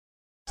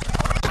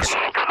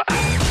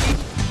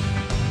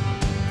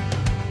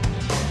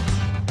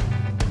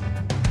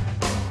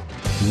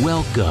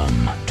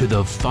Welcome to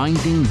the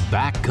Finding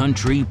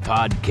Backcountry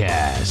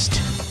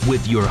Podcast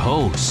with your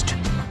host,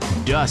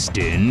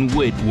 Dustin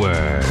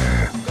Whitwer.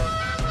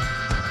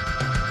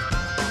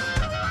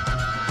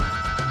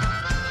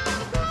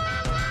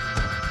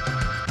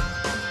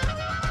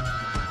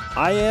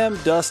 I am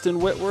Dustin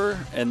Whitwer,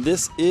 and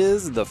this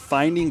is the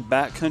Finding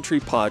Backcountry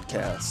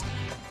Podcast.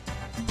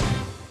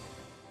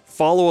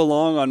 Follow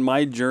along on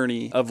my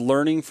journey of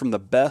learning from the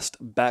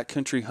best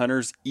backcountry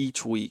hunters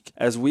each week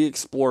as we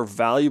explore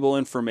valuable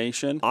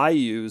information I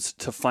use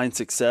to find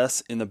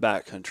success in the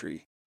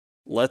backcountry.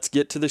 Let's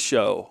get to the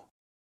show.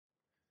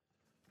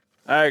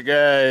 All right,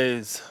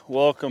 guys,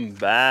 welcome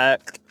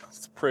back.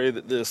 Let's pray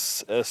that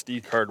this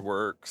SD card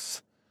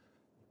works.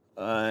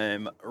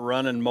 I'm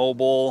running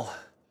mobile.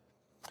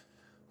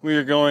 We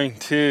are going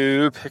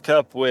to pick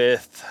up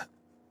with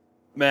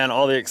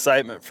all the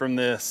excitement from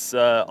this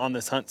on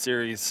this hunt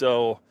series.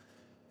 So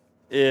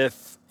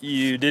if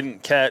you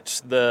didn't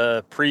catch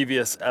the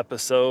previous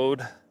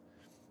episode,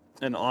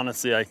 and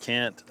honestly I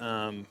can't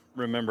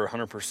remember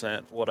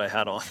 100% what I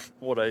had on,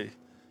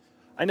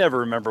 I never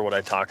remember what I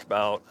talked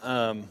about.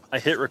 I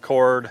hit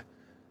record,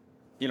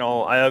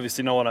 I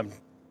obviously know what I'm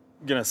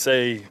gonna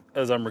say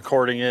as I'm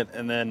recording it,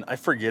 and then I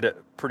forget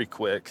it pretty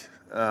quick.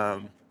 I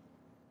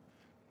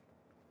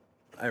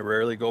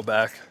rarely go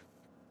back.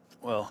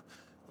 Well,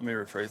 let me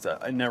rephrase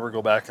that. I never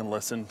go back and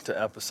listen to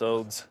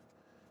episodes.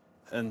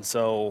 And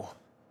so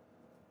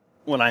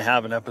when I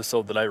have an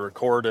episode that I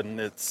record and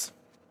it's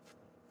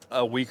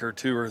a week or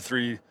two or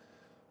three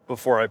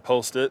before I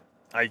post it,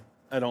 I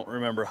don't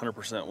remember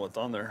 100% what's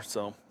on there.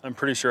 So I'm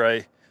pretty sure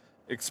I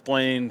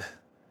explained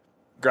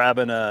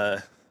grabbing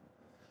a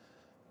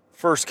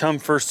first come,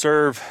 first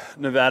serve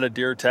Nevada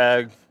deer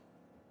tag.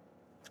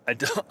 I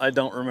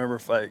don't remember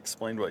if I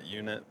explained what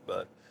unit,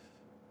 but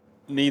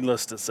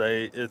needless to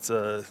say, it's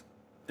a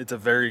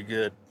very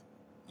good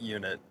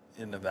unit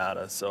in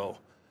Nevada. So,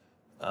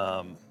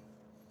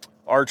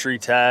 archery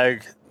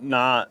tag,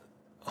 not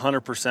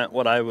 100%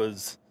 what I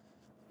was,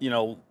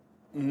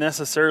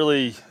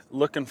 necessarily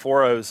looking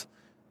for. I was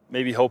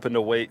maybe hoping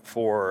to wait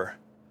for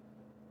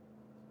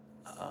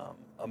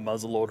a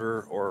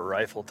muzzleloader or a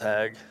rifle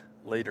tag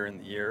later in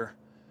the year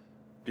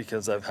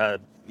because I've had,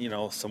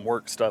 some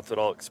work stuff that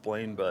I'll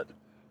explain. But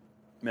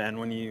man,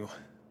 when you,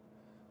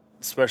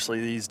 especially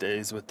these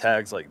days with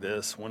tags like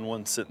this, when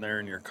one's sitting there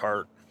in your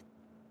cart,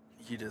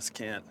 you just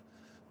can't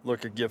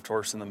look a gift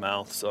horse in the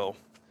mouth. So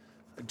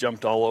I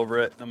jumped all over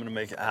it. I'm going to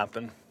make it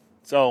happen.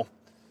 So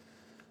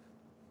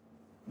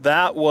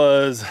that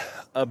was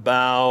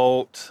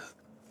about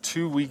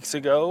 2 weeks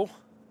ago.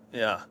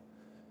 Yeah.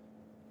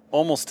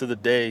 Almost to the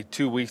day,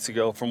 2 weeks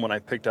ago from when I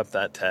picked up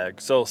that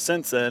tag. So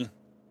since then,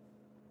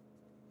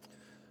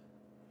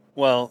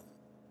 well,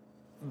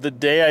 the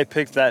day I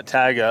picked that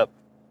tag up,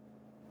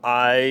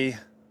 I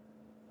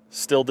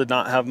still did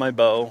not have my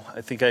bow.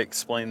 I think I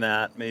explained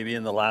that maybe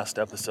in the last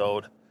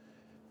episode.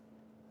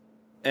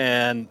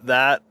 And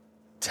that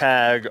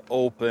tag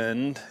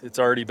opened. It's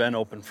already been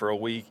open for a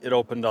week. It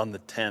opened on the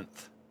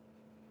 10th.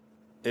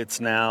 It's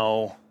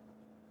now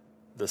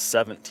the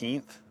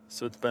 17th.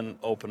 So it's been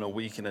open a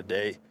week and a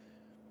day.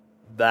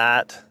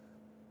 That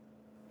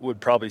would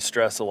probably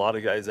stress a lot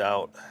of guys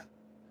out.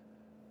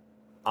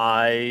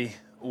 I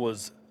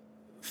was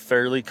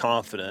fairly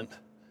confident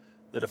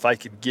that if I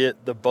could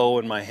get the bow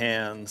in my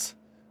hands,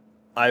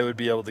 I would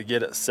be able to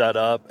get it set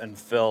up and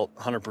felt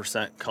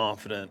 100%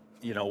 confident,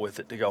 with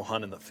it to go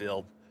hunt in the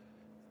field.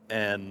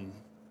 And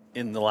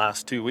in the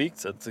last 2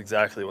 weeks, that's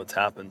exactly what's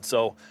happened.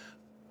 So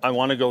I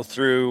want to go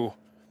through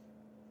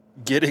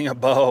getting a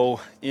bow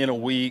in a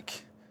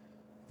week,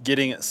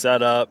 getting it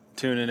set up,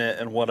 tuning it,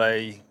 and what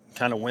I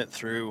kind of went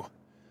through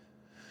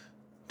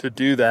to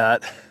do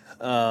that.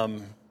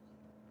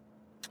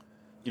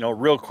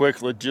 Real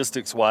quick,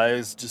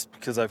 logistics-wise, just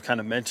because I've kind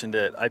of mentioned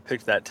it, I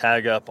picked that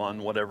tag up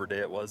on whatever day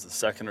it was, the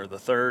 2nd or the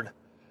 3rd.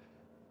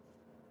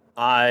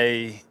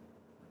 I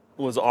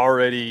was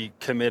already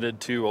committed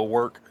to a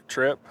work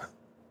trip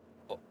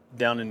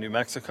down in New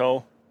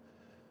Mexico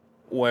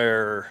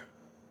where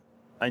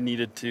I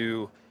needed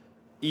to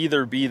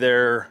either be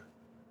there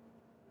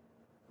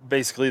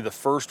basically the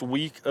first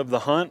week of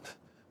the hunt,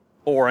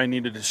 or I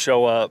needed to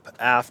show up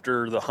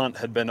after the hunt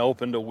had been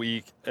opened a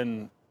week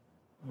and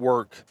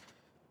work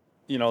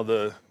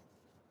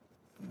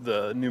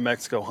the New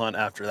Mexico hunt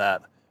after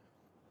that.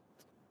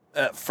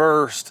 At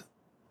first,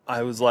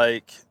 I was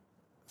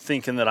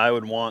thinking that I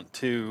would want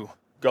to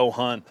go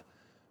hunt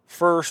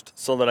first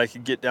so that I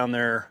could get down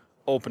there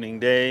opening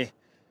day.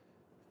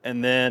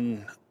 And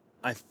then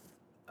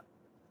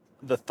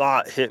the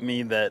thought hit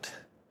me that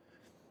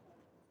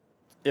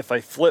if I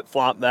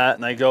flip-flop that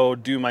and I go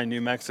do my New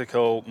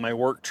Mexico, my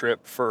work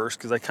trip first,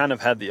 because I kind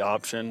of had the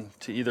option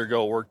to either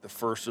go work the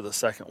first or the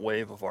second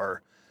wave of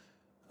our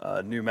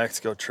New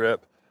Mexico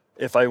trip.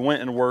 If I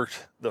went and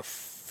worked the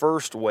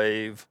first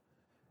wave,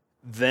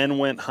 then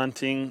went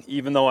hunting,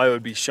 even though I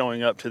would be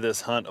showing up to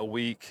this hunt a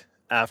week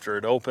after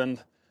it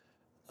opened,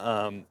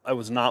 I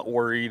was not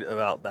worried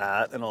about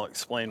that, and I'll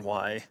explain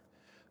why.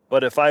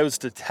 But if I was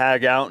to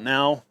tag out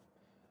now,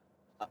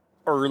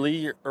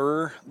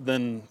 earlier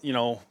than,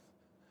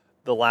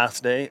 the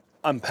last day,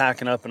 I'm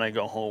packing up and I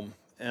go home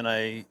and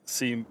I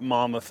see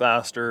mama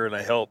faster and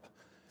I help,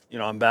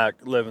 I'm back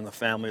living the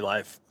family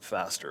life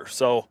faster.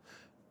 So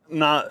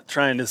not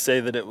trying to say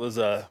that it was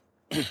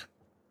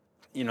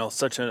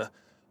such an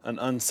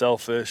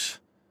unselfish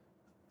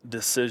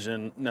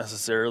decision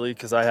necessarily,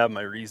 because I have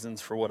my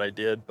reasons for what I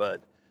did,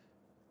 but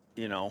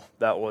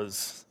that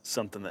was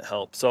something that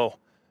helped. So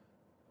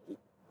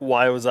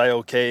why was I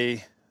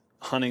okay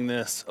hunting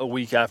this a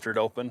week after it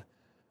opened?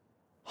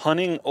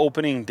 Hunting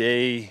opening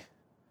days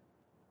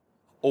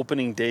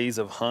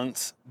of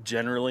hunts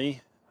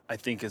generally, I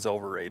think, is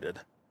overrated.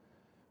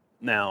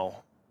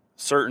 Now,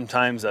 certain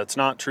times that's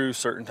not true,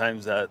 certain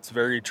times that's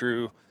very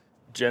true.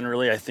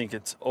 Generally, I think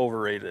it's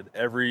overrated.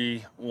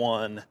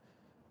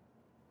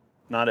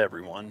 Not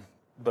everyone,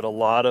 but a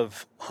lot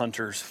of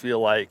hunters feel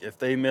like if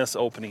they miss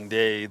opening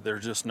day,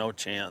 there's just no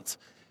chance.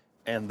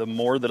 And the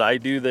more that I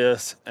do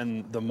this,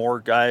 and the more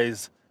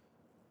guys,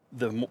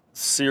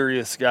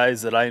 serious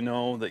guys that I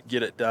know that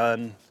get it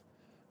done,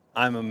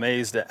 I'm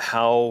amazed at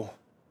how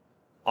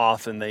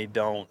often they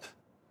don't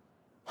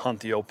hunt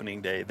the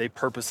opening day. They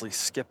purposely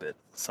skip it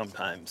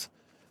sometimes.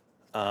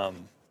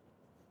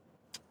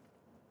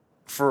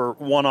 For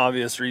one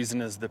obvious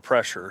reason is the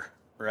pressure,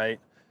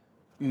 right?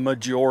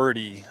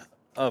 Majority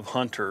of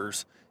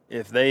hunters,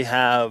 if they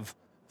have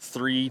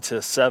 3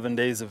 to 7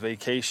 days of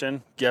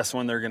vacation, guess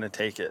when they're going to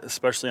take it,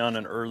 especially on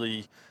an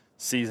early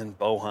season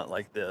bow hunt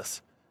like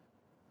this.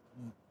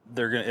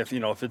 They're going to,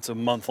 if it's a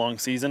month-long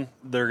season,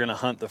 they're going to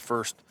hunt the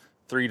first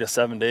 3 to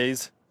 7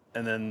 days,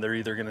 and then they're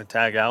either going to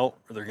tag out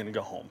or they're going to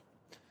go home.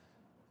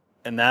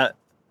 And that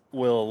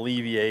will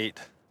alleviate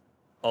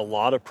a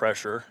lot of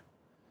pressure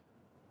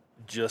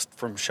just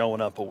from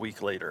showing up a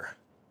week later.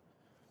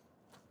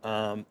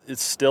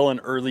 It's still an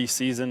early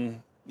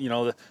season.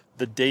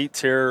 The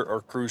dates here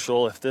are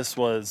crucial. If this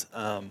was,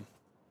 I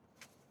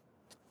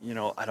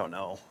don't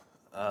know,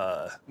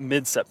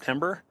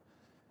 mid-September,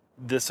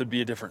 this would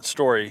be a different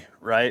story,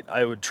 right?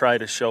 I would try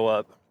to show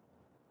up.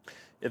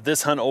 If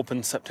this hunt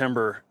opened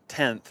September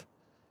 10th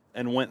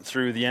and went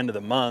through the end of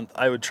the month,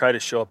 I would try to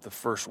show up the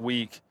first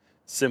week,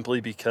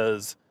 simply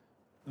because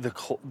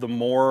the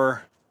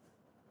more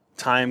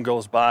time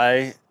goes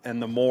by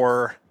and the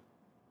more...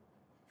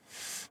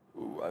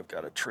 Ooh, I've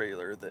got a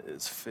trailer that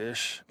is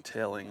fish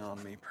tailing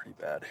on me pretty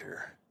bad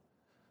here.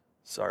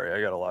 Sorry,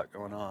 I got a lot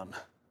going on.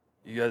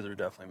 You guys are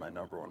definitely my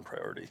number one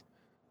priority.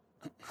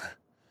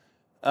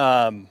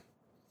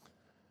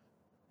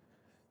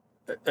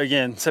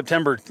 Again,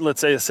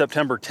 let's say a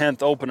September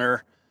 10th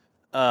opener,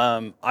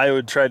 I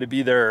would try to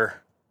be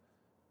there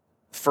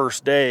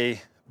first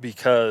day,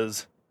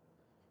 because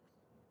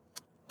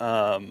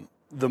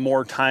the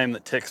more time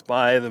that ticks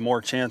by, the more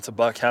chance a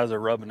buck has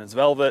of rubbing his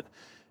velvet.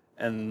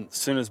 And as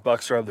soon as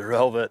bucks rub their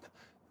velvet,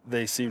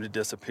 they seem to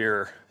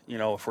disappear,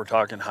 if we're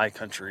talking high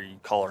country,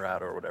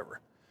 Colorado or whatever.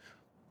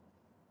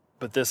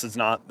 But this is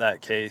not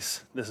that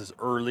case. This is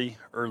early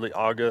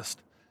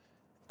August,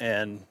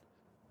 and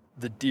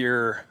the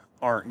deer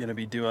aren't going to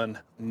be doing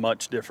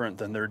much different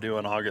than they're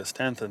doing August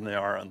 10th than they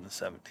are on the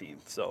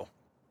 17th. So,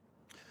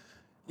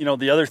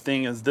 the other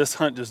thing is this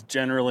hunt just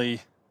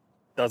generally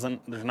there's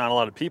not a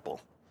lot of people.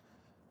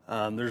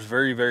 There's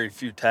very, very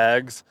few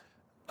tags.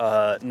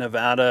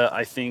 Nevada,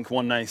 I think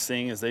one nice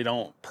thing is they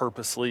don't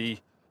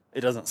purposely,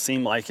 it doesn't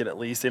seem like it at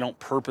least, they don't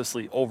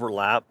purposely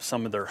overlap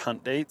some of their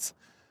hunt dates.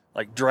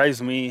 Like,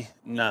 drives me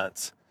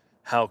nuts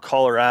how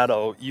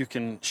Colorado, you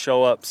can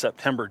show up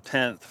September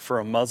 10th for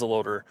a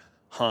muzzleloader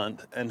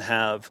hunt and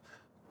have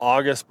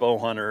August bow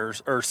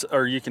hunters,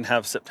 or you can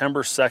have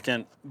September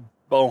 2nd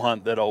bow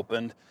hunt that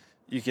opened.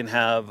 You can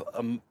have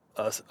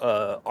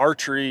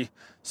archery.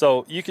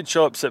 So you could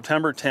show up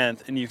September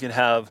 10th and you could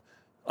have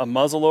a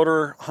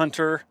muzzleloader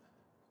hunter,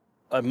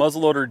 a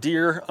muzzleloader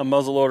deer, a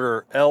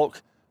muzzleloader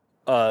elk,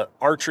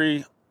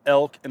 archery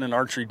elk, and an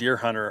archery deer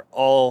hunter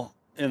all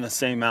in the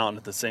same mountain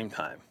at the same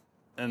time.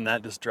 And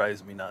that just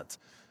drives me nuts.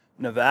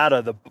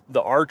 Nevada,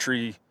 the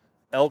archery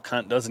elk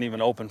hunt doesn't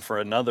even open for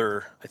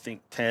another, I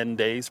think, 10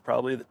 days,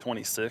 probably the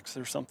 26th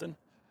or something.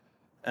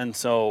 And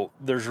so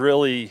there's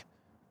really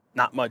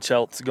not much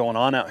else going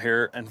on out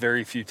here and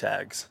very few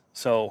tags.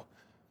 So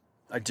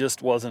I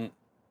just wasn't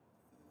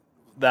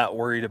that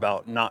worried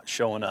about not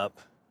showing up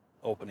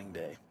opening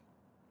day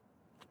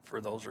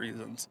for those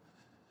reasons.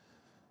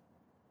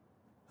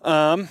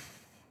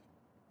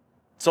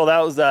 So that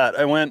was that.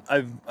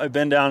 I've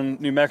been down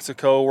New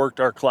Mexico, worked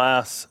our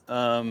class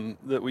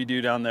that we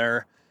do down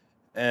there,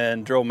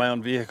 and drove my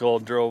own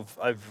vehicle.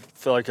 I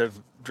feel like I've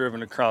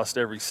driven across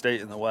every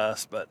state in the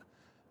West, but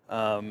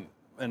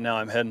and now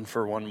I'm heading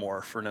for one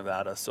more for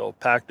Nevada. So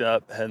packed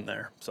up, heading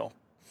there. So, all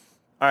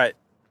right,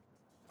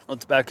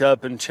 let's back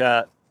up and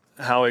chat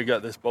how I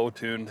got this bow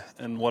tuned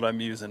and what I'm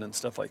using and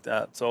stuff like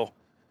that. So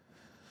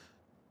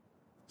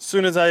as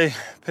soon as I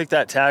picked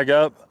that tag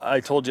up, I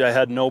told you I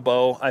had no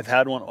bow. I've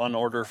had one on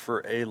order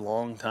for a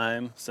long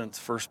time, since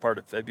first part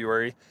of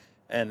February.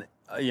 And,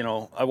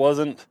 I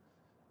wasn't,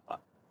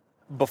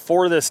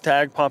 before this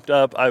tag popped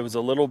up, I was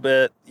a little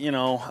bit, I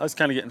was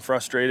kind of getting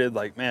frustrated.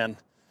 Like, man,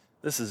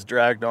 this is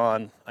dragged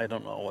on. I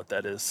don't know what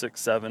that is,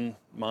 6-7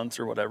 months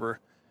or whatever.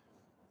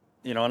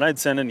 And I'd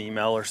send an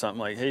email or something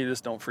like, hey,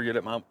 just don't forget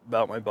about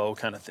my bow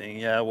kind of thing.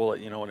 Yeah, we'll let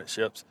you know when it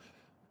ships.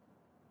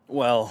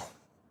 Well,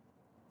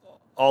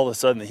 all of a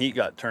sudden the heat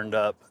got turned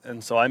up.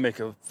 And so I make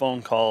a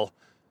phone call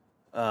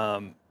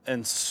and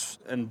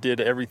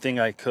did everything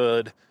I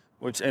could,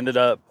 which ended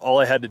up, all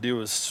I had to do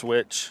was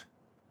switch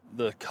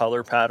the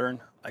color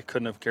pattern. I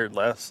couldn't have cared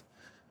less.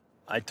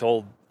 I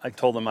told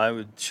them I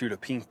would shoot a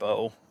pink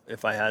bow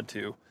if I had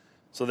to.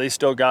 So they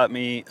still got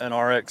me an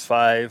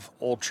RX5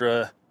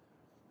 Ultra,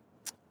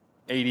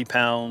 80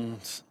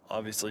 pounds,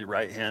 obviously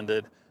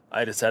right-handed.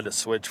 I just had to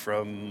switch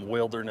from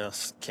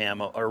wilderness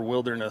camo or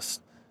wilderness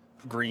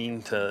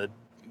green to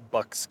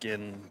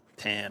buckskin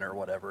tan or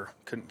whatever.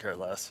 Couldn't care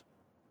less.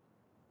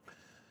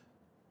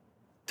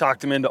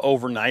 Talked him into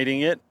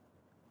overnighting it.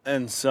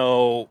 And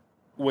so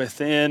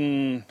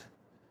within,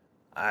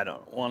 I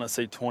don't want to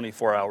say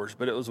 24 hours,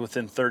 but it was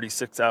within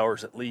 36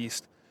 hours at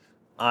least,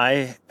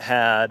 I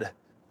had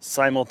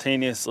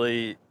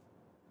simultaneously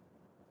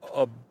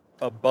a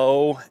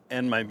bow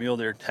and my mule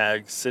deer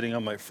tag sitting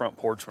on my front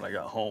porch when I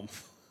got home.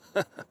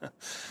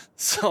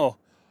 So,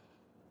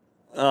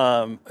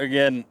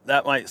 again,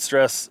 that might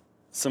stress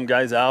some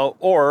guys out,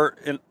 or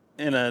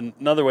in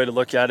another way to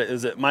look at it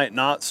is it might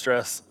not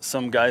stress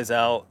some guys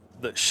out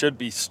that should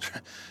be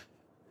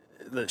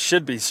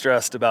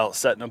stressed about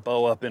setting a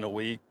bow up in a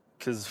week,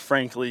 because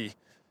frankly,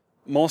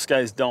 most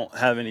guys don't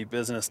have any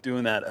business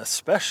doing that,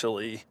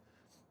 especially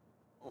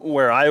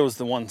where I was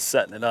the one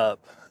setting it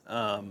up.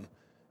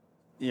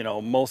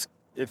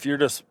 If you're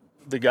just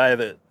the guy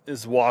that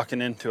is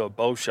walking into a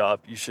bow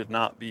shop, you should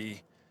not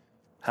be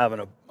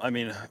having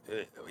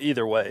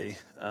either way,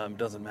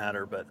 doesn't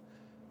matter, but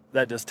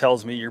that just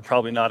tells me you're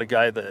probably not a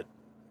guy that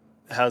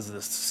has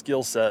the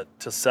skill set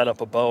to set up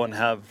a bow and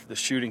have the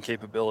shooting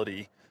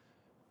capability.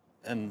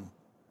 And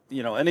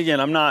again,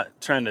 I'm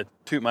not trying to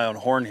toot my own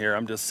horn here.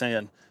 I'm just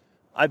saying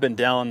I've been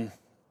down,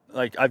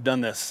 like I've done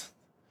this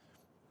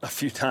a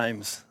few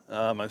times.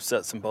 I've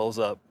set some bows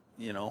up,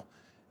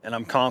 and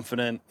I'm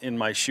confident in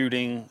my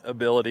shooting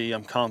ability.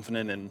 I'm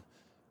confident in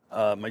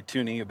my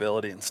tuning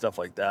ability and stuff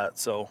like that.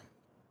 So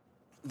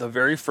the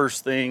very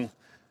first thing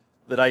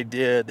that I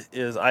did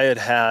is I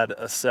had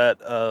a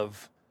set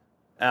of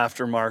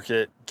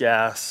aftermarket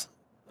gas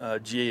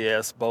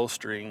GAS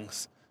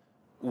bowstrings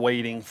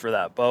waiting for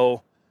that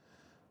bow.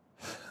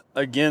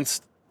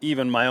 Against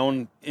even my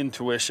own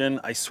intuition,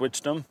 I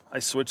switched them. I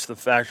switched the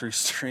factory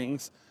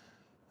strings.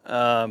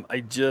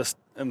 I just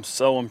am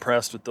so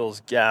impressed with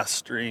those gas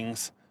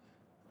strings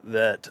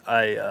that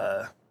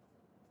I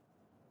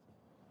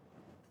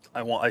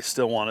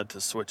still wanted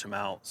to switch them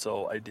out,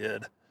 so I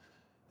did.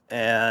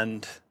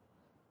 And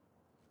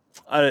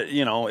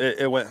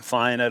it went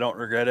fine. I don't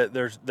regret it.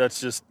 That's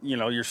just,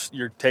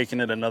 you're taking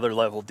it another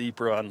level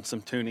deeper on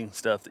some tuning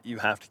stuff that you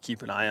have to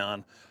keep an eye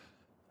on.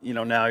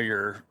 Now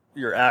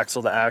your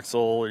axle to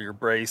axle or your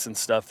brace and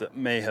stuff that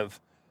may have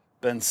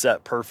been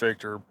set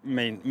perfect or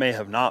may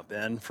have not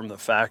been from the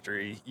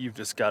factory. You've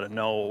just got to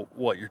know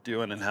what you're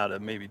doing and how to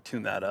maybe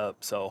tune that up.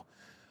 So,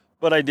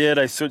 but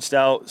I switched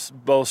out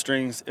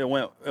bowstrings. It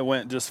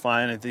went just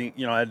fine. I think,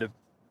 I had to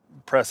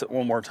press it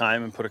one more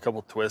time and put a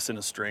couple twists in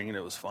a string and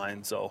it was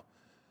fine. So,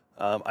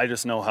 I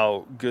just know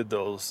how good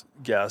those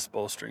gas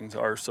bowstrings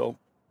are. So,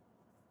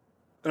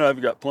 and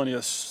I've got plenty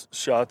of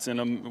shots in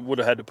them. Would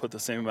have had to put the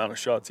same amount of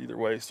shots either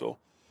way. So,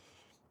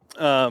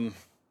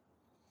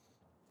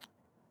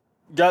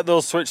 got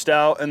those switched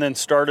out and then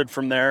started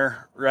from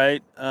there,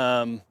 right?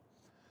 The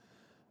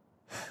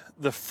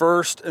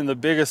first and the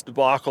biggest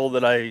debacle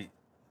that I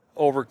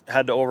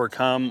had to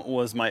overcome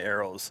was my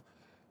arrows.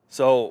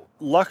 So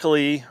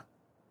luckily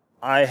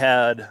I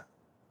had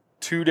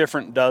 2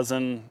 different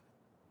dozen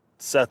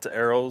sets of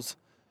arrows.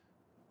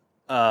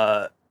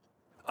 I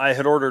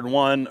had ordered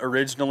one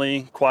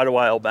originally quite a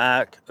while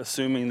back,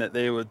 assuming that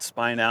they would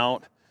spine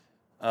out.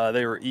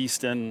 They were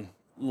Easton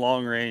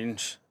long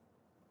range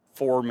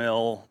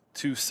 4mm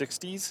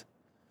 260s.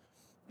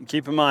 And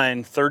keep in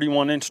mind,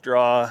 31-inch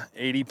draw,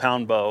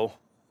 80-pound bow.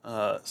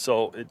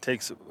 So it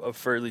takes a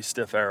fairly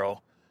stiff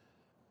arrow,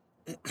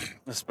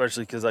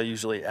 especially because I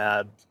usually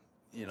add,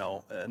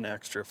 an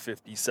extra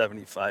 50,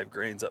 75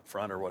 grains up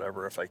front or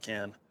whatever if I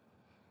can.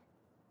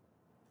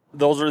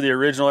 Those were the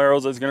original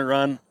arrows I was going to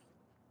run.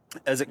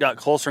 As it got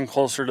closer and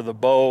closer to the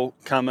bow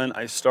coming,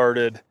 I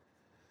started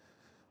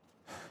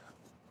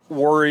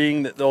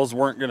worrying that those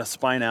weren't going to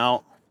spine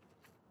out.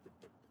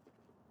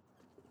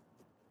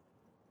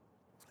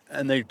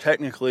 And they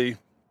technically,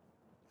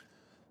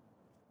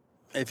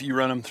 if you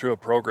run them through a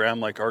program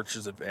like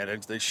Archer's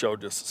Advantage, they show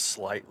just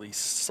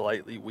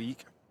slightly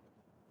weak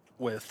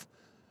with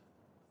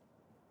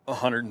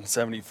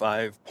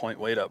 175 point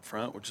weight up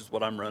front, which is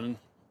what I'm running.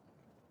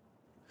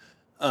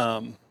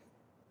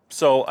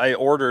 So I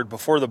ordered,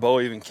 before the bow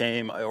even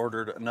came, I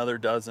ordered another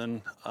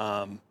dozen.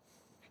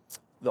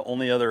 The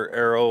only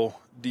other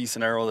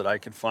decent arrow that I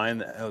could find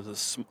that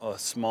has a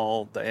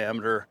small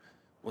diameter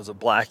was a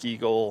Black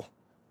Eagle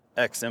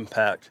X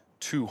Impact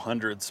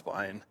 200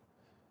 spine.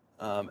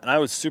 And I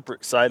was super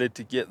excited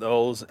to get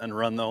those and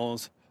run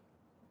those.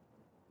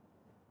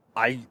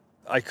 I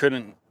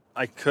couldn't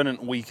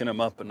weaken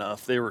them up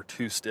enough. They were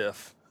too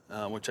stiff,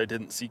 which I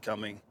didn't see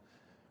coming.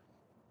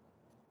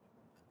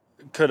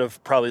 Could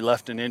have probably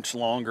left an inch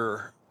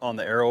longer on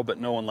the arrow, but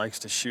no one likes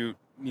to shoot,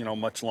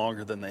 much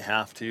longer than they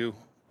have to.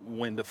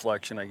 Wind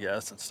deflection, I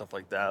guess, and stuff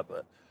like that.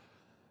 But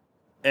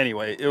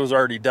anyway, it was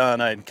already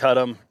done. I had cut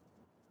them.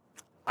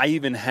 I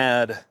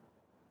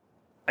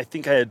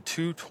think I had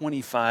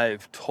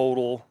 225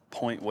 total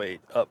point weight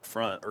up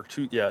front, or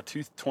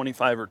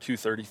 225 or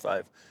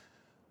 235.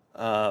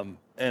 And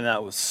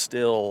that was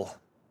still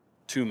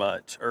too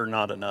much or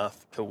not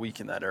enough to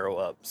weaken that arrow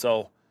up.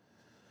 So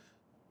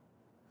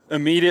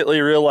immediately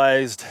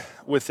realized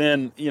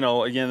within,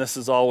 again, this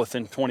is all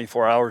within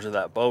 24 hours of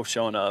that bow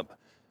showing up,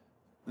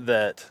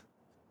 that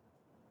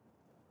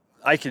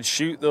I could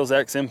shoot those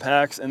X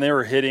Impacts and they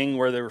were hitting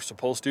where they were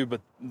supposed to, but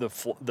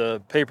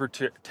the paper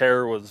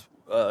tear was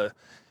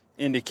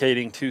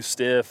indicating too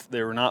stiff.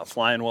 They were not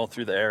flying well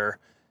through the air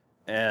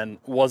and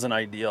wasn't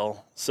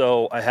ideal.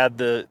 So I had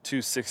the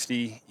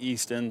 260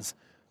 Eastons.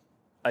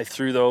 I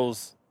threw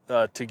those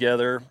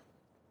together.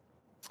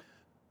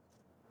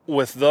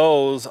 With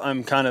those,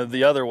 I'm kind of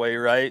the other way,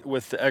 right?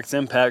 With the X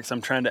Impacts, I'm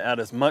trying to add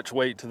as much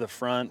weight to the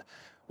front,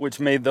 which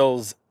made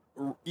those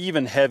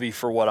even heavy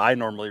for what I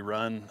normally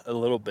run a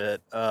little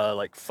bit,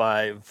 like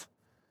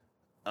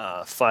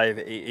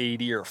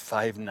 580 or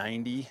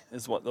 590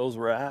 is what those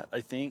were at,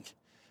 I think.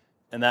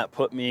 And that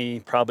put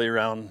me probably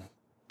around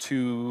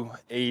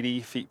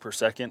 280 feet per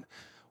second,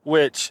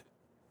 which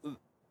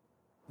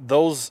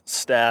those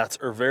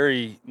stats are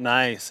very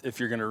nice if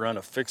you're going to run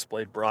a fixed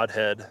blade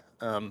broadhead,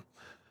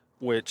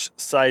 which,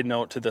 side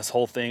note to this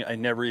whole thing, I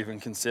never even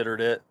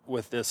considered it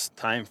with this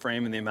time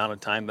frame and the amount of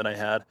time that I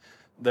had.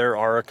 There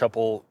are a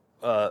couple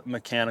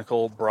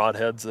mechanical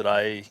broadheads that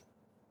I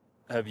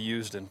have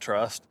used and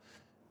trust,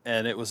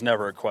 and it was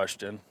never a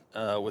question.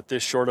 With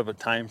this short of a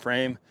time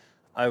frame,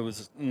 I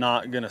was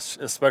not going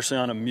to, especially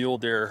on a mule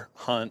deer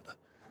hunt,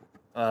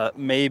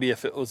 maybe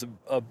if it was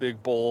a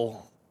big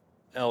bull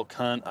elk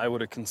hunt, I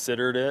would have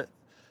considered it,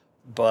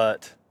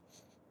 but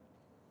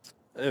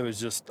it was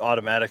just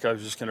automatic. I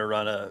was just going to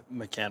run a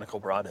mechanical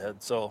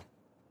broadhead. So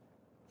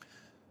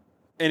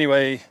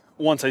anyway,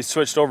 once I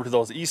switched over to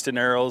those Easton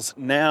arrows,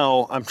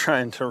 now I'm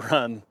trying to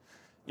run,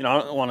 I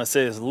don't want to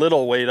say as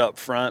little weight up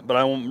front, but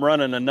I'm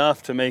running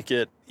enough to make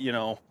it,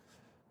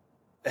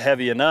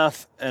 heavy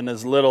enough and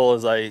as little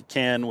as I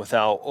can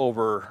without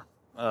over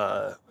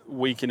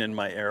weakening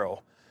my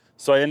arrow.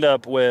 So I end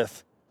up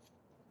with,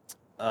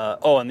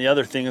 and the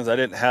other thing is I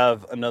didn't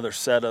have another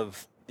set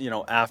of,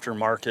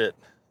 aftermarket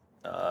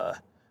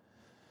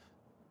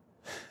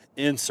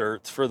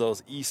inserts for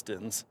those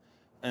Eastons.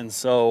 And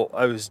so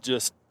I was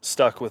just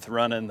stuck with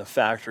running the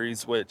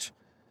factories, which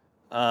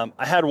I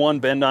had one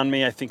bend on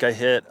me. I think I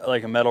hit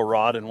like a metal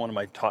rod in one of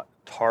my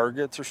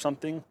targets or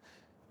something,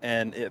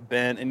 and it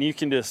bent. And you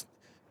can just,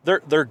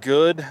 they're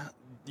good.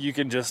 You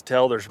can just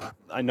tell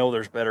I know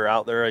there's better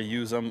out there. I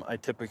use them. I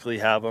typically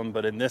have them,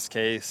 but in this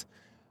case,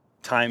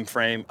 time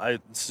frame,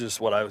 it's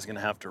just what I was going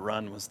to have to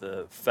run was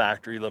the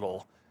factory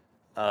little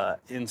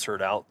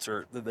insert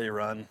outsert that they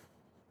run.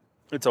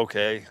 It's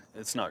okay.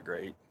 It's not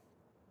great.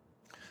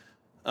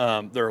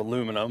 They're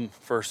aluminum,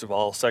 first of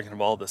all. Second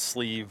of all, the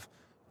sleeve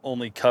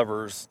only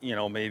covers,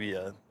 maybe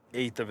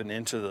 1/8 of an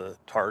inch of the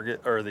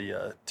target or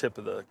the tip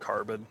of the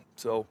carbon.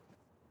 So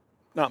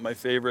not my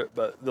favorite,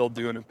 but they'll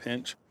do in a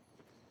pinch.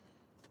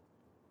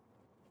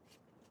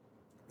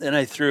 Then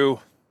I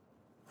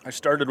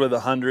started with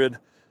 100.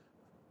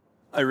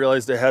 I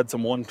realized I had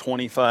some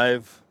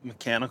 125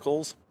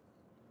 mechanicals.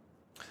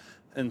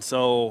 And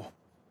so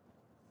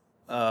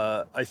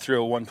I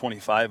threw a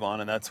 125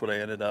 on, and that's what I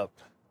ended up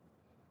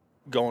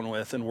going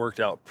with, and worked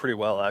out pretty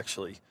well,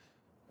 actually.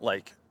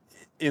 Like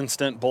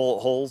instant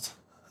bullet holes.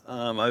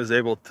 I was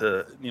able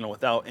to,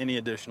 without any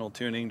additional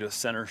tuning, just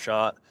center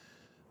shot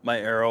my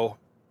arrow,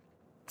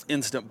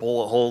 instant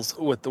bullet holes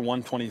with the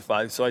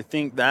 125. So I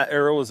think that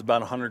arrow was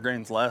about 100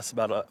 grains less,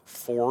 about a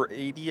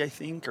 480, I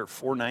think, or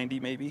 490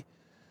 maybe.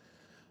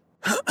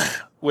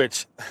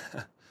 Which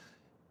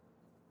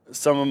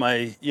some of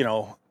my,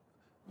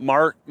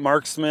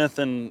 Mark Smith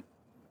and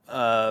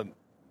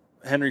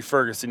Henry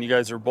Ferguson, you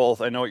guys are both,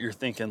 I know what you're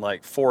thinking,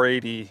 like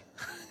 480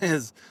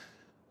 is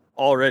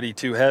already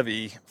too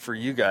heavy for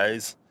you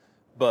guys,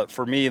 but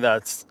for me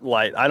that's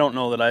light. I don't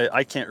know that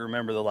I can't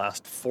remember the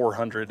last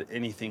 400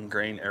 anything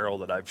grain arrow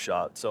that I've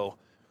shot. So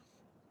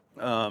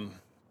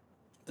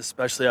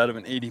especially out of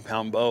an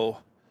 80-pound bow.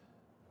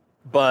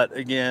 But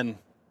again,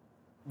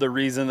 the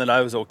reason that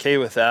I was okay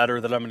with that, or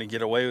that I'm going to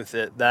get away with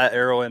it, that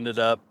arrow ended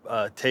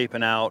up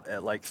taping out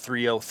at like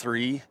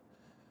 303,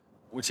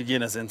 which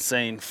again is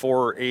insane.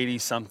 480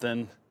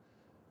 something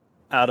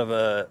out of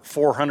a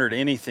 400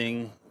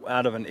 anything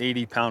out of an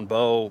 80-pound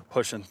bow,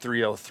 pushing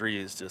 303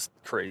 is just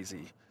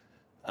crazy.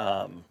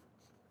 But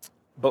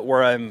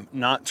where I'm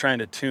not trying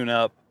to tune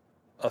up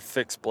a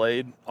fixed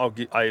blade,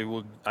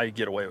 I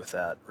get away with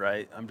that,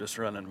 right? I'm just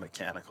running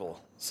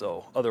mechanical.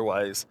 So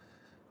otherwise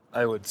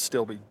I would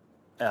still be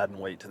adding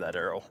weight to that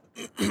arrow.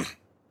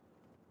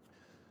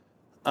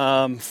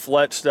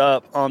 Fletched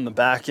up on the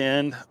back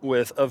end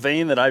with a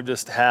vane that I've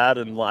just had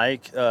and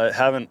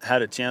haven't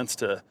had a chance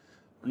to,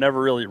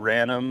 never really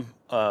ran them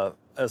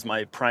as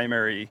my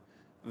primary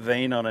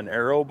vane on an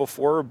arrow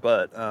before,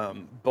 but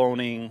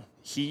boning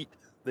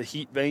the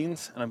heat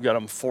vanes, and I've got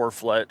them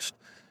 4-fletched,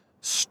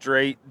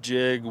 straight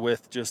jig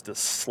with just the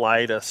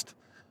slightest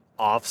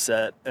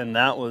offset, and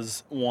that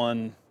was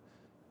one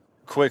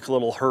quick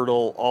little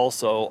hurdle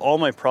also. All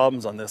my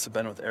problems on this have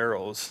been with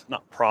arrows,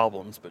 not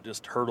problems, but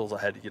just hurdles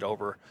I had to get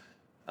over.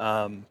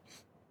 Those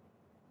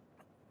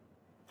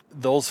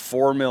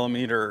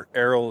 4mm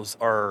arrows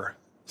are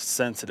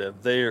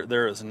sensitive.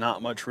 There is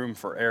not much room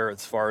for error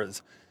as far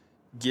as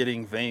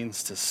getting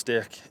vanes to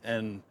stick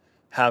and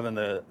having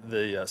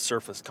the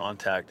surface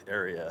contact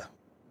area.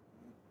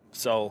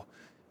 So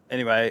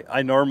anyway,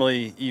 I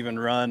normally even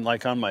run,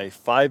 like on my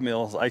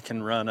 5mm, I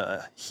can run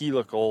a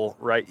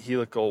right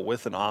helical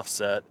with an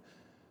offset.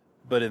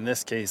 But in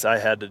this case, I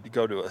had to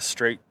go to a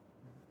straight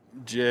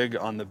jig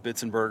on the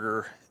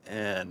Bitzenberger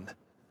and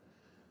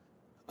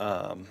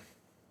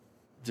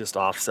just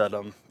offset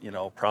them.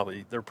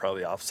 They're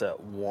probably offset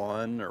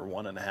 1 or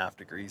 1.5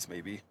 degrees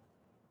maybe.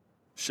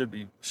 Should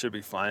be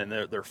fine.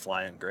 They're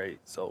flying great.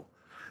 So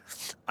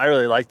I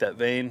really like that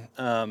vane.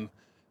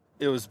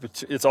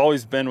 It's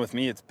always been with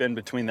me. It's been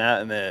between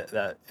that and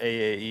that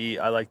AAE.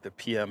 I like the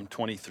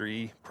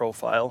PM23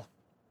 profile.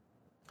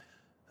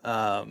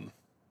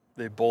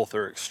 They both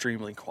are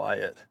extremely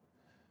quiet.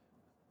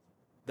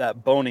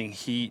 That boning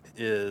heat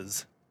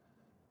is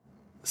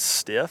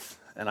stiff,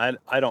 and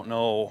I don't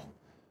know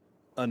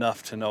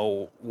enough to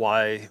know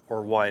why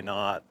or why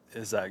not.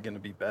 Is that going to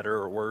be better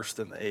or worse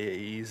than the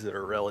AAEs that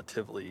are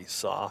relatively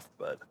soft?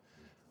 But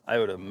I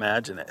would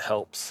imagine it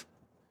helps.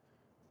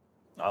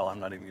 Well, I'm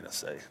not even going to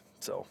say.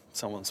 So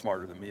someone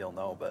smarter than me will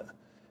know. But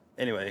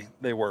anyway,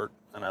 they work,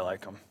 and I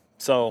like them.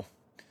 So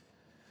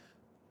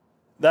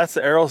that's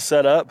the arrow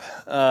setup.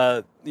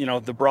 The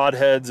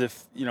broadheads,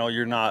 if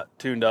you're not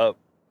tuned up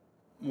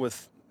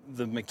with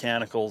the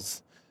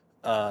mechanicals,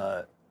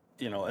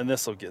 and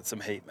this will get some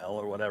hate mail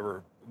or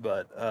whatever.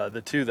 But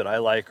the two that I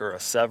like are a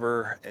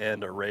Sever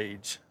and a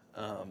Rage.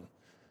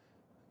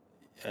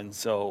 And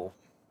so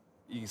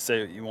you can say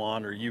what you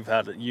want, or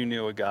you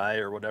knew a guy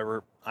or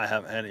whatever. I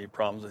haven't had any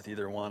problems with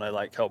either one. I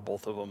like how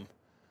both of them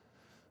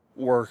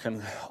work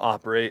and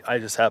operate. I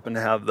just happen to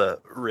have the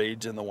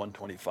Rage and the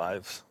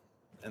 125s,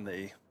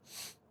 and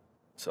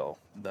so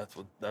that's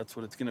what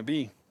it's going to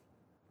be.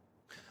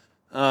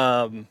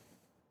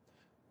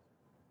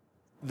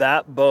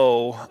 That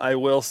bow, I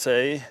will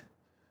say,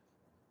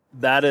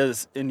 that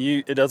is,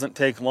 it doesn't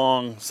take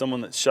long.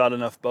 Someone that's shot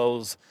enough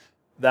bows,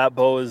 that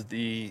bow is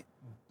the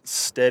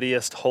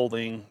steadiest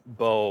holding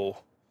bow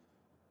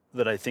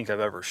that I think I've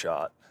ever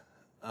shot.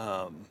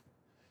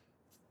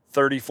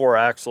 34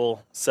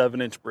 axle,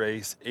 7-inch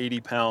brace,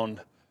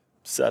 80-pound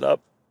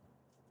setup.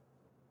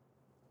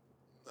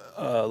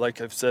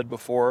 Like I've said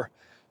before,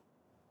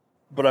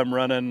 but I'm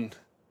running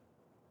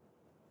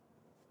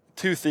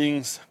two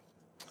things.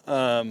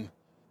 I've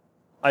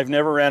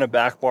never ran a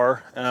back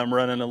bar, and I'm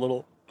running a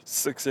little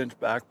 6-inch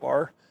back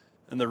bar.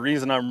 And the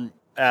reason I'm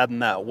adding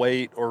that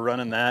weight or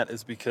running that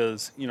is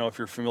because, if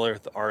you're familiar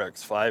with the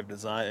RX5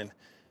 design,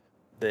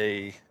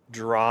 they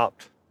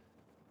dropped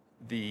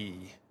the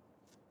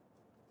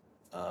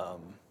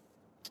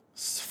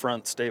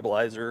front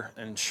stabilizer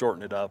and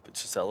shortened it up.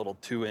 It's just that little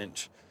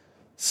 2-inch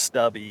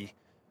stubby,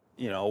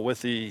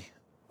 with the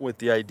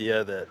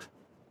idea that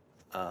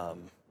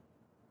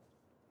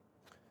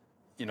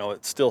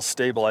it still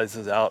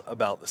stabilizes out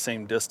about the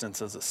same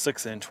distance as a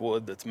 6-inch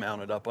wood that's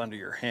mounted up under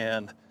your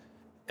hand.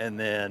 And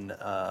then,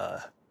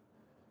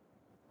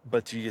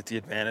 but you get the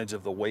advantage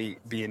of the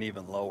weight being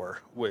even lower,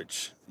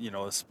 which,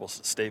 is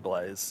supposed to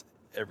stabilize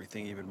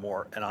everything even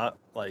more. And I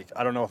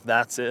don't know if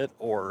that's it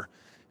or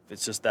if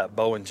it's just that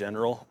bow in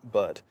general,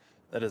 but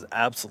that is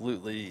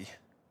absolutely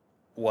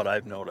what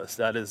I've noticed.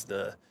 That is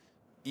the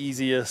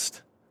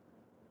easiest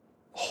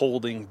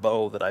holding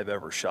bow that I've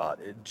ever shot.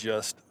 It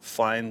just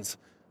finds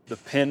the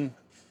pin.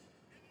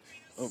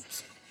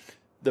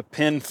 The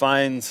pin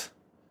finds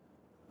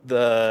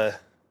the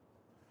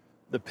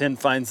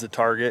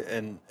target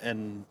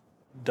and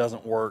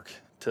doesn't work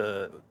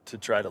to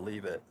try to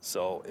leave it.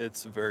 So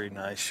it's a very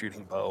nice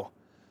shooting bow.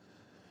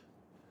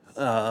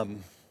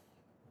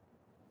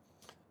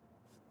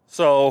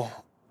 So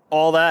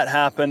all that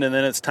happened, and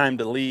then it's time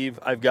to leave.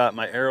 I've got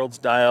my arrows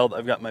dialed.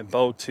 I've got my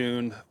bow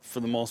tuned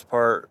for the most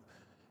part.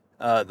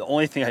 The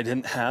only thing I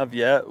didn't have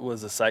yet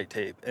was a sight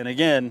tape. And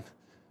again,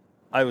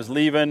 I was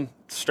leaving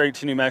straight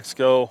to New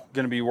Mexico,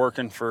 going to be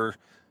working for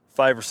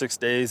 5 or 6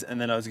 days, and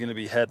then I was going to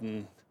be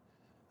heading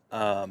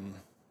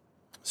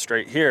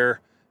straight here,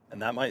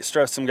 and that might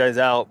stress some guys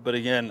out. But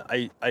again,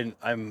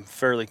 I'm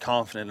fairly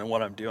confident in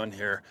what I'm doing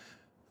here.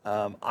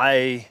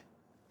 I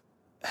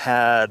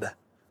had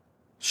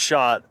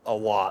shot a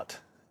lot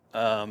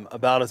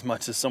about as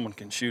much as someone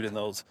can shoot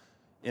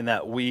in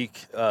that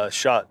week.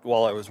 Shot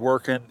while I was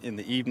working in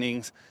the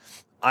evenings.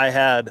 I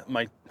had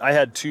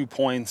 2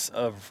 points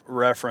of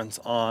reference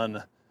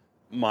on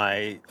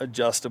my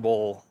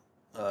adjustable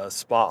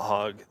spot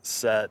hog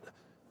set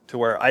to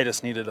where I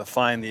just needed to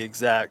find the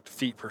exact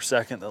feet per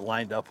second that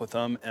lined up with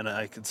them, and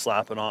I could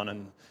slap it on,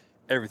 and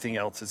everything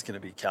else is going to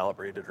be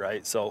calibrated,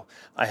 right? So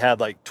I had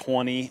like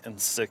 20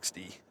 and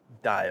 60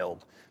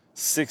 dialed.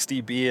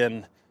 60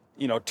 being,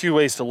 2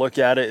 ways to look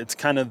at it. It's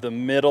kind of the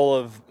middle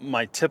of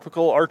my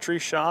typical archery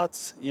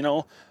shots,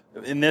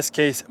 In this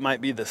case, it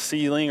might be the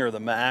ceiling or the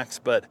max,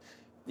 but,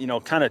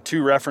 kind of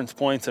 2 reference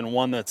points and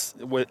one that's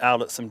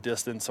out at some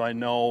distance. So I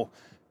know,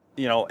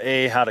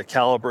 how to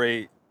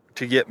calibrate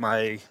to get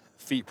my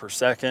feet per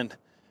second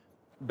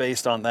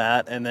based on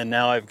that. And then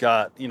now I've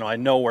got, I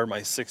know where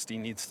my 60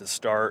 needs to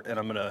start, and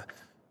I'm going to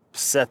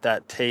set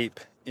that tape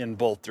in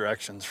both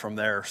directions from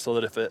there, so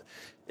that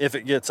if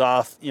it gets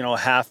off,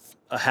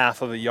 a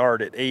half of a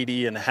yard at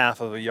 80 and a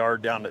half of a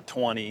yard down at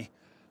 20,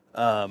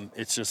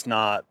 it's just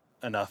not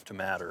enough to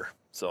matter.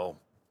 So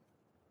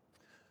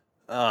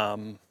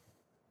I'm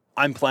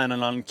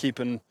planning on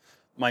keeping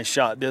my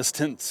shot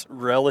distance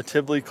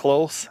relatively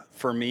close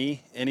for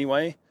me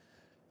anyway.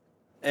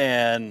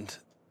 And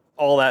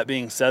all that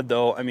being said,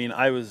 though, I mean,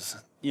 I was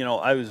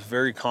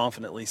very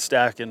confidently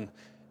stacking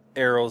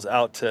arrows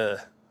out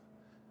to,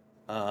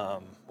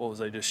 what was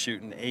I just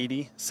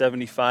shooting?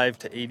 75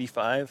 to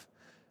 85,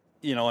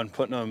 and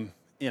putting them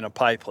in a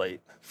pie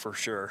plate for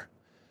sure.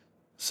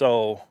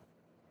 So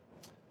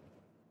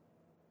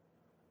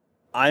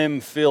I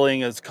am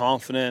feeling as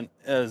confident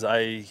as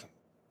I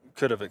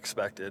could have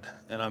expected,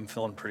 and I'm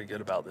feeling pretty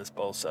good about this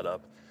bow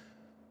setup.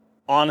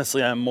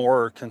 Honestly, I'm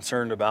more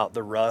concerned about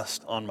the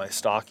rust on my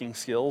stalking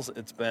skills.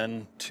 It's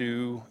been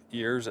 2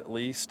 years at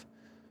least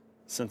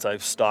since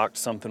I've stalked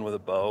something with a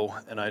bow,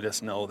 and I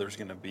just know there's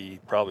going to be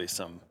probably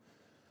some,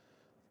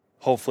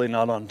 hopefully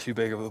not on too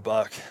big of a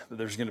buck, but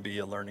there's going to be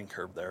a learning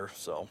curve there.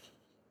 So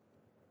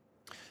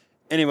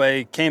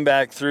anyway, came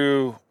back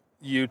through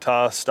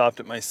Utah, stopped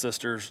at my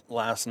sister's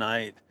last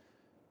night,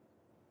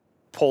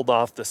 pulled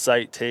off the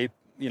sight tape,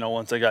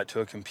 once I got to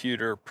a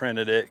computer,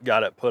 printed it,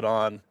 got it put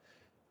on,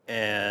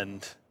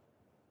 and,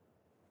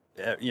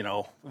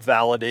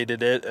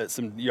 validated it at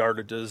some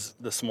yardages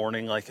this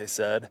morning, like I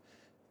said,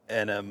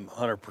 and I'm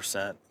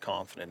 100%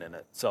 confident in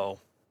it. So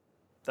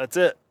that's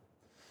it.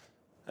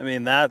 I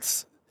mean,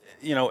 that's,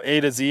 A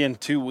to Z in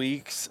 2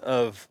 weeks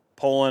of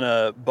pulling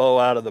a bow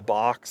out of the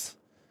box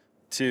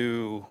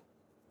to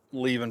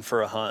leaving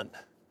for a hunt,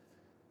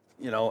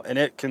 and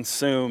it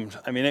consumed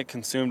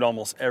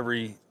almost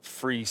every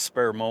free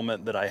spare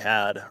moment that I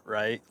had,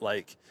 right?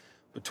 Like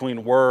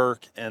between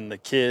work and the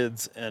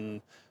kids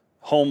and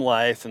home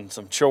life and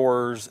some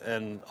chores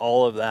and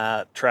all of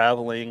that,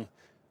 traveling.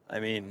 I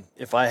mean,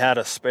 if I had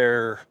a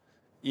spare,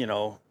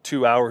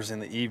 2 hours in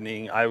the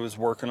evening, I was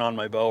working on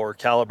my bow or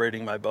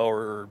calibrating my bow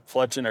or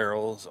fletching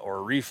arrows or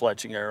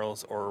refletching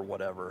arrows or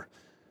whatever.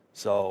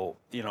 So,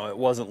 it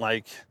wasn't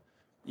like,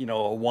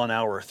 a 1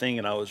 hour thing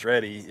and I was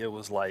ready. It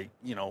was like,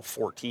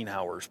 14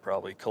 hours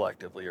probably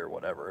collectively or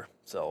whatever.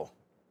 So,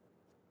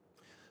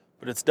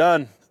 but it's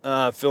done.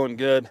 Feeling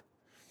good.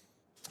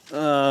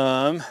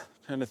 Trying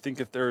to think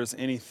if there was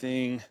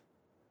anything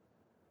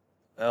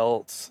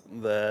else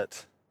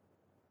that's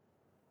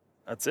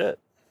it.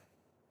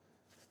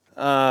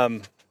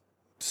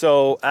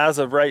 So as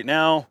of right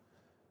now,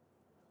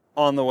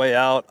 on the way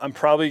out, I'm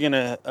probably going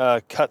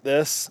to cut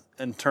this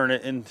and turn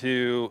it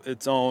into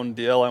its own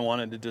deal. I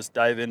wanted to just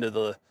dive into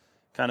the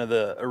kind of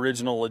the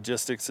original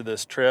logistics of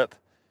this trip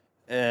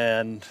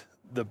and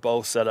the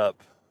bow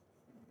setup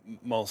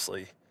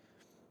mostly.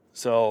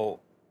 So,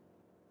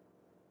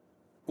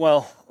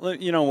 well,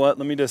 you know what?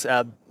 Let me just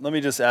add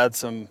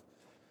some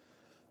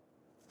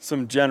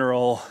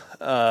general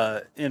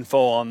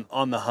info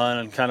on the hunt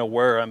and kind of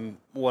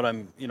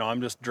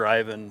I'm just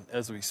driving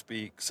as we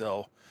speak.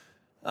 So,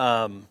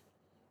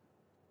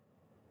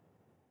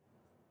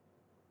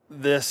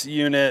 this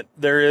unit,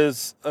 there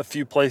is a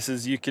few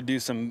places you could do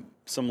some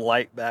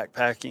light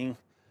backpacking.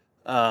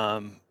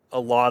 A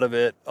lot of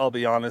it, I'll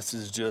be honest,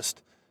 is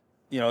just,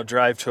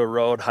 drive to a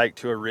road, hike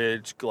to a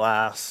ridge,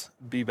 glass,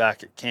 be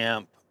back at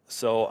camp.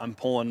 So I'm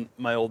pulling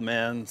my old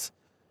man's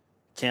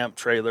camp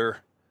trailer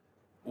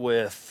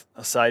with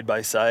a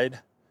side-by-side,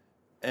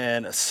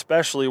 and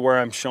especially where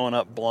I'm showing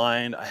up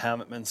blind, I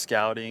haven't been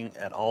scouting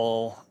at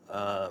all.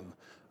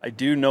 I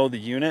do know the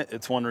unit.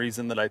 It's one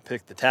reason that I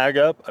picked the tag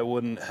up. I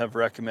wouldn't have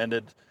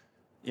recommended,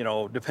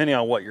 depending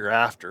on what you're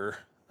after.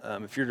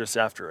 If you're just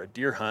after a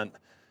deer hunt,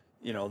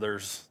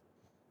 there's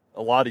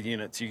a lot of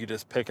units you could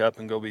just pick up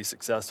and go be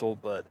successful.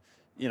 But,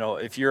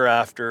 if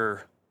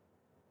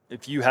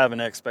you have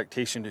an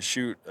expectation to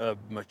shoot a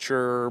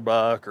mature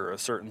buck or a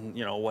certain,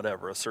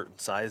 a certain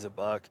size of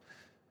buck,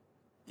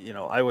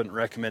 I wouldn't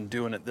recommend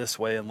doing it this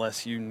way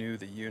unless you knew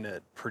the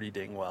unit pretty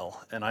dang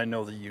well. And I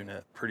know the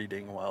unit pretty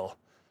dang well.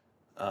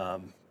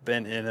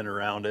 Been in and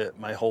around it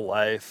my whole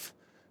life,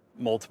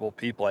 multiple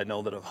people I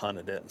know that have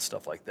hunted it and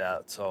stuff like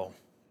that. So,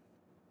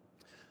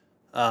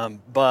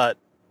 But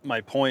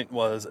my point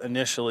was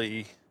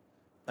initial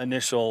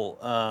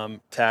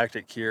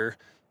tactic here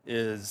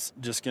is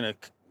just going to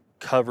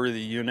cover the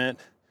unit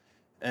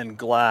and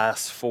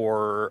glass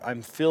for,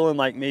 I'm feeling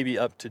like maybe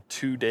up to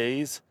 2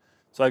 days.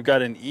 So I've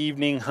got an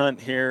evening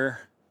hunt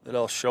here that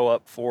I'll show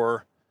up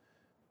for,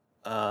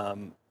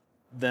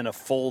 then a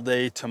full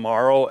day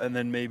tomorrow, and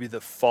then maybe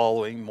the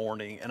following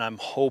morning. And I'm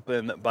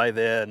hoping that by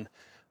then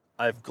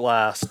I've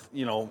glassed,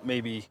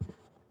 maybe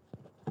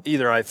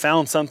either I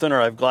found something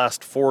or I've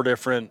glassed 4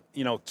 different,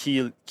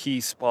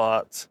 key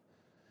spots,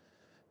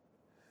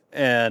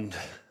 and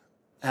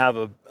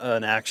have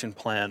an action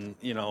plan.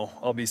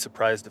 I'll be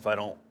surprised if I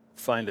don't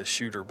find a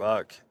shooter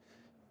buck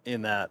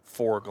in that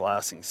 4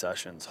 glassing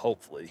sessions,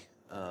 hopefully.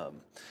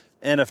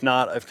 And if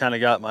not, I've kind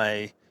of got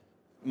my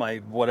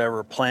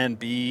whatever plan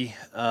B,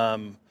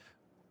 an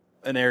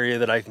area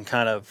that I can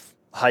kind of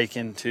hike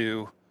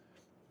into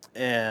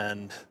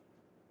and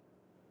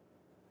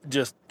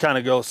just kind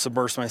of go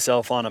submerge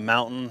myself on a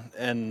mountain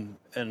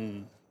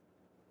and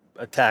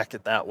attack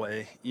it that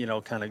way,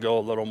 kind of go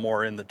a little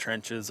more in the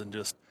trenches and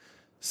just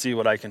see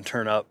what I can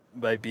turn up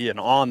by being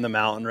on the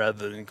mountain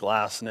rather than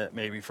glassing it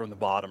maybe from the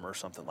bottom or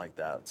something like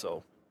that.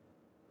 So,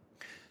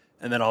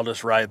 and then I'll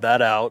just ride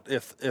that out.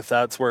 If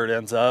that's where it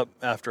ends up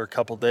after a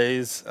couple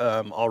days,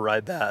 I'll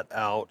ride that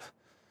out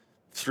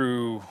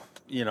through,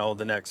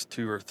 the next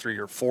 2 or 3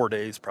 or 4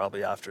 days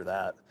probably after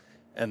that,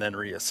 and then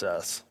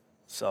reassess.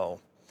 So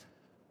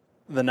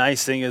the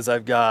nice thing is I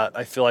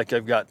feel like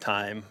I've got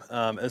time,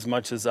 as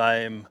much as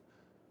like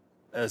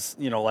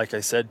I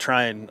said,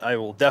 I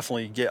will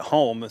definitely get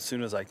home as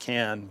soon as I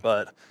can,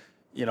 but,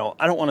 I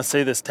don't want to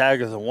say this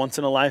tag is a once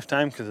in a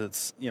lifetime, because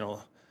it's,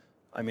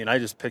 I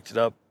just picked it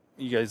up.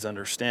 You guys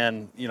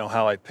understand,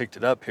 how I picked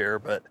it up here,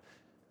 but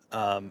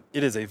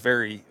it is a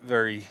very,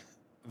 very,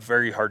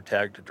 very hard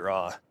tag to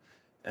draw.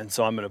 And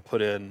so I'm going to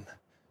put in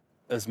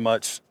as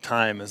much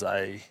time as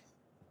I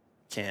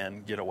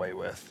can get away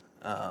with.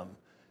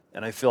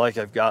 And I feel like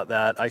I've got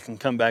that. I can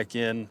come back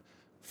in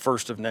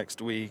first of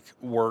next week,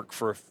 work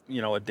for,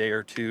 a day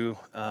or two,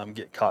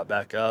 get caught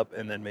back up,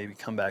 and then maybe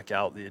come back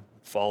out the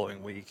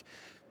following week,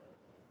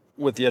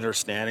 with the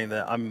understanding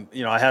that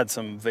I had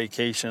some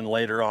vacation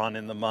later on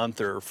in the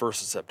month or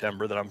 1st of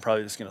September that I'm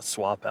probably just going to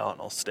swap out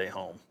and I'll stay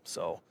home.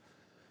 So,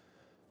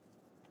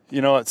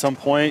 at some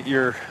point,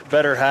 your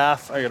better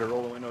half, I got to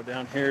roll the window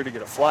down here to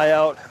get a fly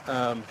out.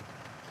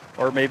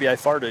 Or maybe I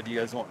farted, you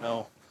guys won't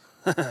know.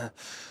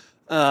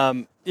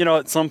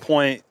 At some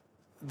point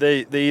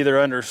they either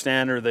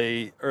understand or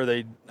they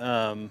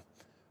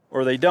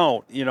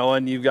don't,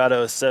 and you've got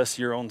to assess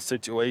your own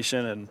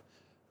situation.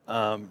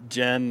 And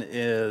Jen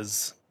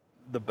is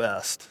the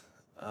best.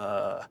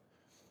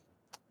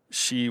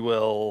 She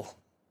will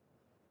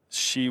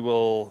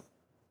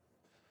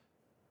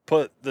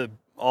put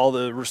all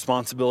the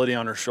responsibility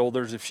on her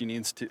shoulders if she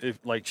needs to,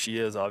 like she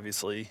is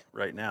obviously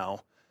right now,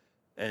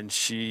 and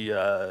she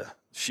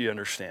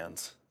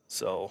understands.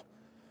 So,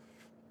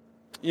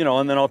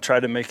 and then I'll try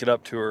to make it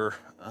up to her,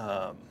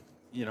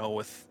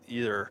 with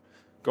either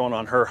going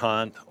on her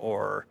hunt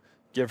or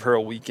give her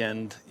a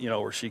weekend,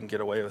 where she can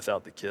get away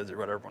without the kids or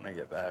whatever when I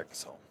get back.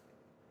 So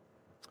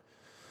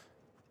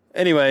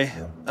anyway,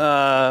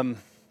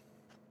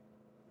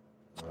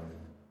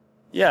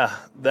 yeah,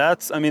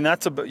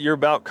 you're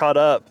about caught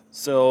up.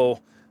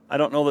 So I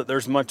don't know that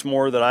there's much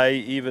more that I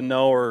even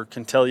know or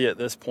can tell you at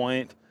this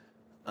point.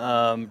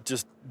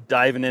 Just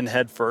diving in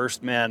head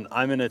first, man.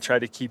 I'm going to try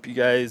to keep you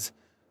guys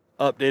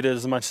updated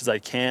as much as I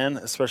can,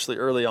 especially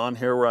early on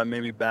here where I'm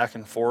maybe back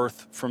and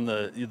forth from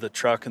the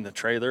truck and the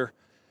trailer,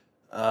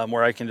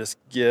 where I can just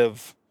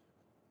give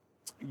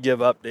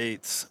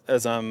updates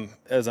as I'm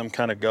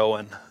kind of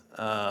going.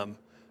 I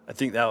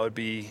think that would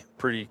be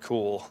pretty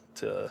cool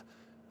to,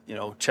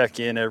 check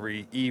in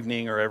every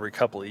evening or every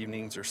couple of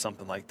evenings or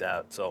something like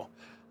that. So,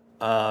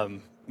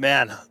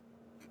 man,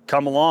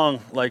 come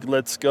along. Like,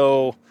 let's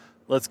go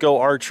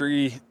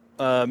archery,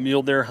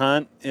 mule deer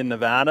hunt in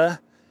Nevada,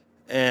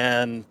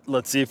 and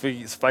let's see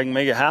if I can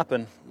make it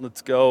happen.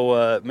 Let's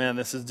go. Man,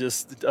 this is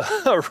just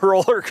a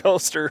roller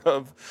coaster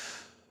of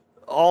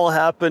all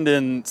happened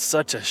in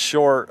such a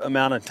short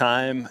amount of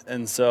time.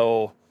 And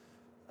so,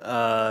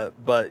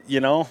 but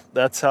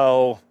that's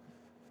how,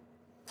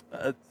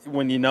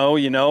 when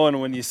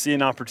and when you see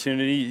an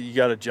opportunity, you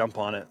got to jump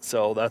on it.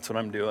 So that's what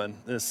I'm doing.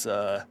 This,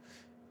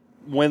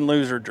 win,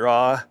 lose, or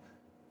draw,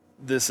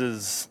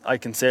 I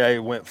can say I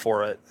went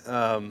for it.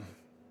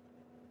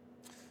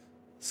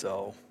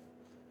 So,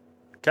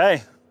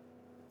 okay,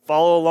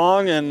 follow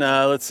along and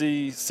let's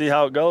see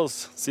how it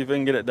goes. See if we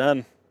can get it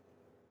done.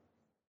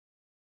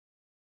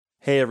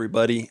 Hey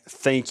everybody,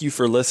 thank you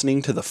for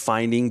listening to the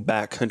Finding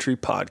Backcountry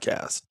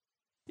podcast.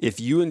 If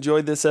you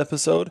enjoyed this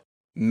episode,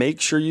 make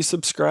sure you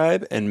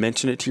subscribe and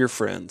mention it to your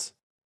friends.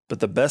 But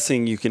the best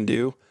thing you can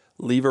do,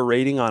 leave a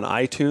rating on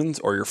iTunes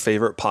or your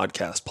favorite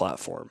podcast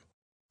platform.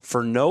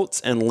 For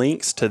notes and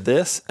links to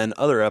this and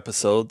other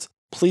episodes,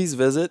 please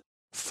visit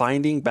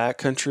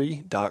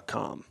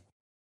findingbackcountry.com.